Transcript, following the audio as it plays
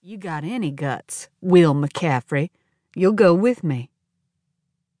you got any guts, Will McCaffrey, you'll go with me."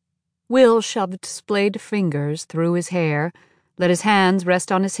 Will shoved splayed fingers through his hair, let his hands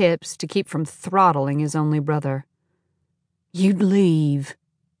rest on his hips to keep from throttling his only brother. "You'd leave,"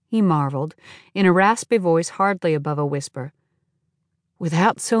 he marveled, in a raspy voice hardly above a whisper,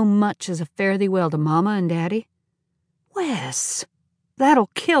 "without so much as a fare thee well to Mama and Daddy? Wes,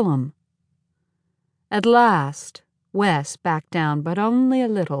 that'll kill 'em." At last, Wes backed down, but only a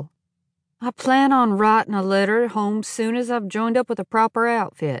little. "I plan on writing a letter home soon as I've joined up with a proper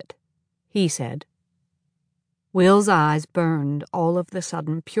outfit," he said. Will's eyes burned. All of the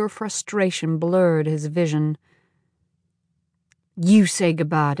sudden, pure frustration blurred his vision. "You say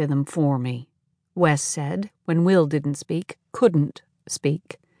goodbye to them for me," Wes said, when Will didn't speak, couldn't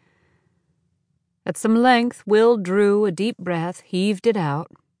speak. At some length, Will drew a deep breath, heaved it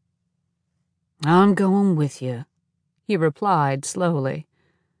out. "I'm going with you," he replied slowly.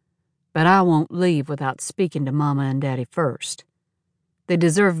 "But I won't leave without speaking to Mama and Daddy first. They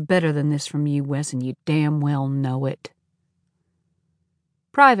deserve better than this from you, Wes, and you damn well know it."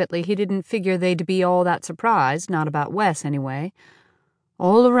 Privately, he didn't figure they'd be all that surprised, not about Wes anyway.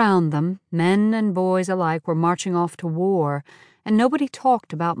 All around them, men and boys alike were marching off to war, and nobody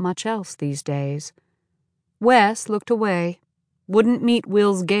talked about much else these days. Wes looked away, wouldn't meet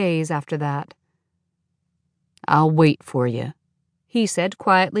Will's gaze after that. "I'll wait for you," he said,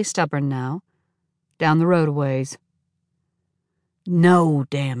 quietly stubborn now. "Down the road a ways." "No,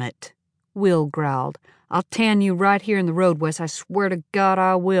 damn it," Will growled. "I'll tan you right here in the road, Wes. I swear to God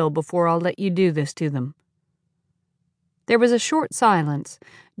I will before I'll let you do this to them." There was a short silence,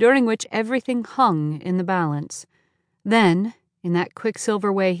 during which everything hung in the balance. Then, in that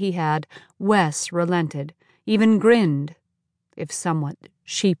quicksilver way he had, Wes relented, even grinned, if somewhat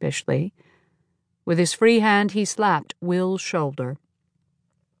sheepishly. With his free hand he slapped Will's shoulder.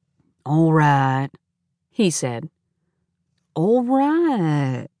 "All right," he said. "All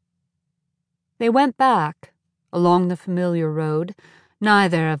right." They went back, along the familiar road,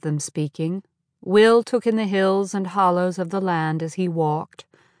 neither of them speaking. Will took in the hills and hollows of the land as he walked,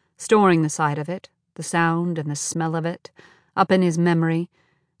 storing the sight of it, the sound and the smell of it, up in his memory,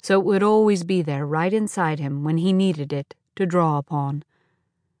 so it would always be there right inside him when he needed it to draw upon.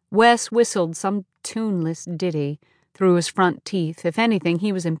 Wes whistled some tuneless ditty through his front teeth. If anything,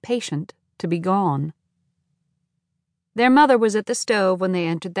 he was impatient to be gone. Their mother was at the stove when they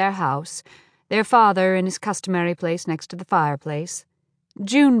entered their house, their father in his customary place next to the fireplace.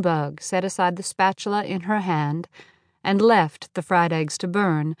 Junebug set aside the spatula in her hand and left the fried eggs to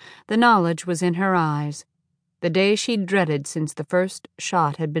burn. The knowledge was in her eyes. The day she'd dreaded since the first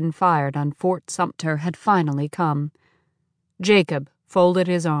shot had been fired on Fort Sumter had finally come. Jacob folded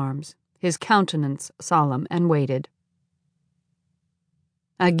his arms, his countenance solemn, and waited.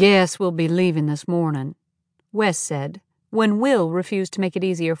 "I guess we'll be leaving this morning," Wes said, when Will refused to make it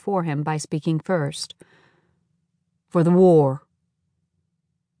easier for him by speaking first. "For the war."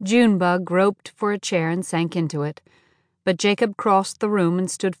 Junebug groped for a chair and sank into it, but Jacob crossed the room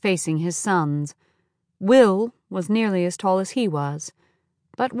and stood facing his sons. Will was nearly as tall as he was,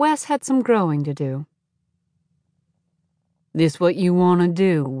 but Wes had some growing to do. "This what you want to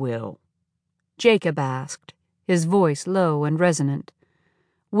do, Will?" Jacob asked, his voice low and resonant.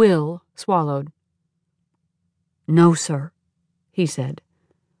 Will swallowed. "No, sir," he said.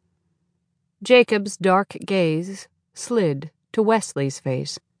 Jacob's dark gaze slid to Wesley's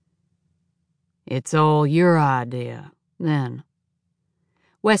face. "It's all your idea, then."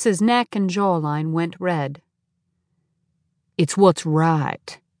 Wes's neck and jawline went red. "It's what's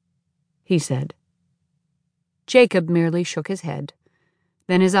right," he said. Jacob merely shook his head.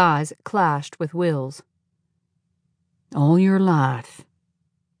 Then his eyes clashed with Will's. "All your life,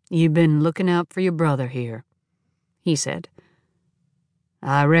 you've been looking out for your brother here," he said.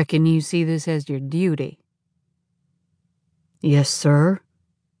 "I reckon you see this as your duty." "Yes, sir,"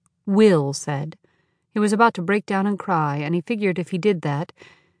 Will said. He was about to break down and cry, and he figured if he did that,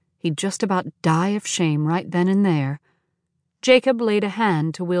 he'd just about die of shame right then and there. Jacob laid a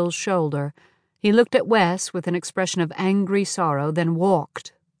hand to Will's shoulder. He looked at Wes with an expression of angry sorrow, then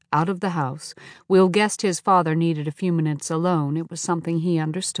walked out of the house. Will guessed his father needed a few minutes alone. It was something he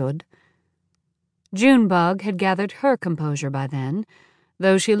understood. Junebug had gathered her composure by then,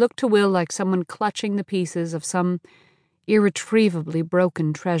 though she looked to Will like someone clutching the pieces of some irretrievably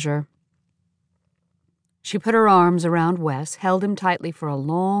broken treasure. She put her arms around Wes, held him tightly for a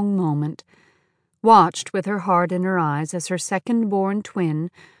long moment, watched with her heart in her eyes as her second-born twin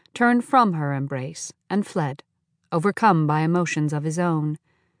turned from her embrace and fled, overcome by emotions of his own.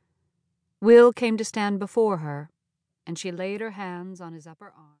 Will came to stand before her, and she laid her hands on his upper arm.